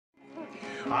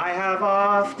I have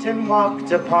often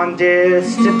walked upon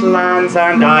distant lands,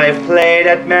 and I've played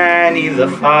at many the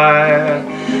fire.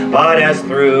 But as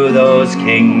through those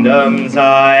kingdoms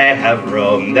I have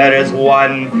roamed, there is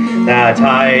one that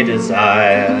I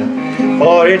desire.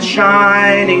 For its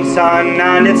shining sun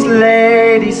and its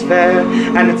ladies fair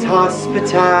and its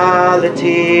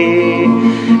hospitality,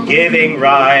 giving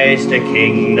rise to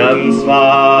kingdoms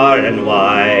far and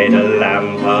wide, a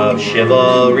lamp of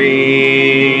chivalry.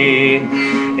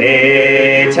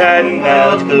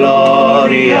 Atenveldt,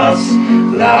 glorious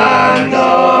land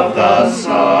of the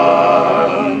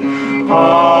sun,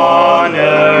 honor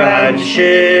and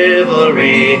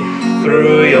chivalry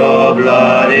through your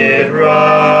blood it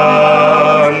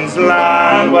runs.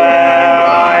 Land where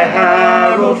I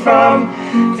herald from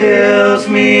fills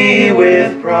me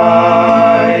with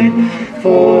pride,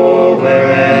 for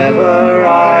wherever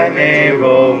I may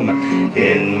roam,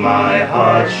 in my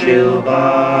heart she'll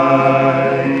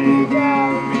bide.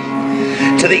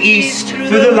 To the east,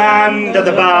 through the land of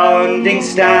the bounding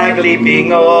stag,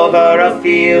 leaping over a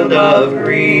field of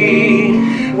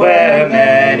green, where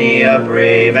many a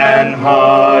brave and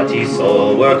hearty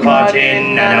soul were caught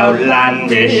in an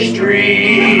outlandish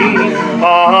dream.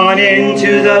 On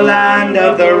into the land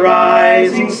of the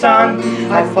rising sun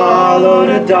I followed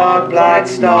a dark black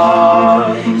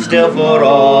star. Still for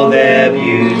all their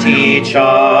beauty,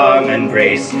 charm and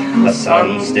grace, the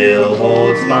sun still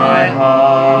holds my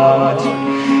heart.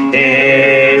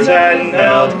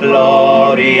 Atenveldt,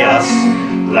 glorious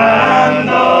land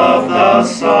of the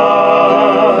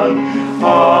sun,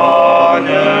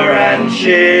 honor and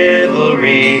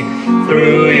chivalry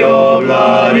through your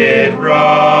blood it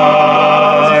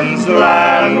runs.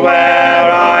 Land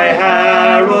where I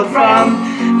herald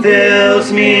from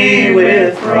fills me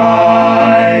with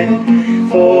pride,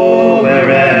 for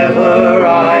wherever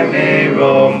I may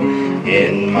roam,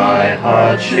 in my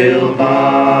heart she'll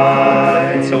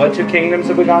bide. So what two kingdoms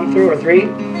have we gone through, or three?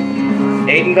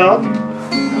 Atenveldt?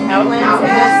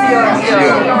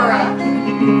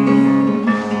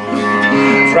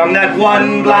 From that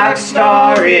one black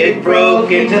star it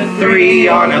broke into three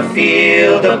on a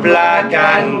field of black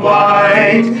and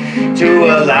white. To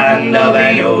a land of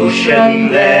an ocean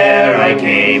there I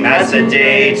came as the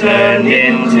day turned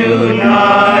into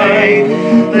night.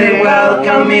 They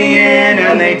welcomed me in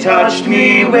and they touched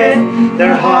me with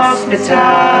their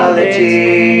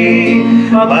hospitality.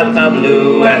 But the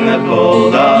blue and the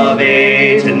gold of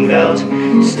Atenveldt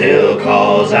still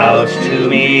calls out to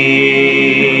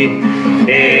me.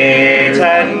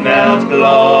 Atenveldt,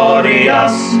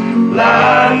 glorious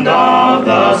land of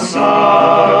the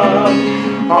sun,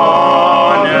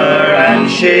 honor and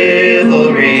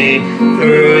chivalry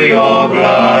through your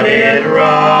blood it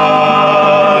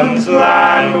runs.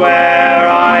 Land where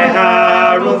I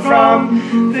herald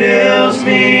from fills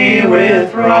me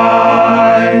with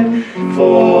pride,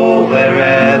 for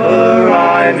wherever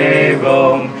I may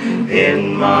roam,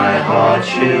 in my heart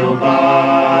she'll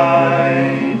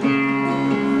bide.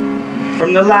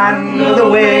 From the land of the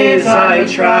waves I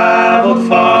travelled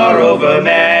far over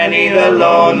many the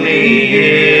lonely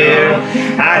year,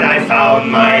 and I found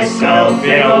myself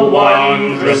in a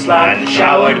wondrous land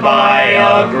showered by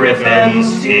a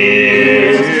griffin's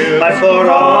tears. But for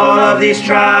all of these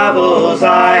travels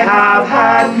I have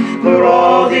had, for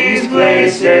all these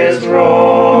places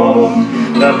roam,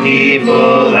 the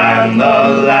people and the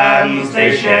lands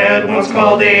they shared once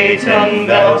called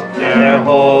Atenveldt their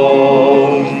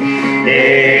home.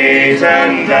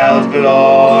 Atenveldt,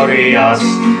 glorious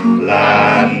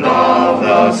land of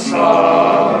the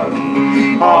sun,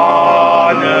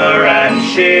 honor and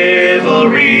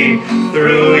chivalry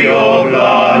through your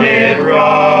blood it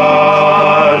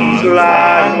runs.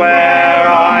 Land where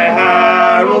I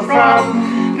herald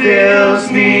from fills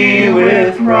me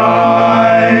with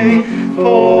pride,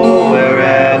 for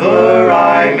wherever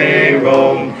I may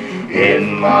roam,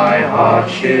 in my heart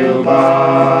she'll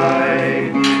bide.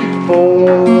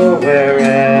 For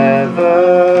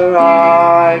wherever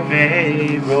I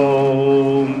may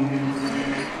roam,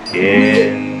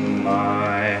 in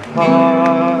my heart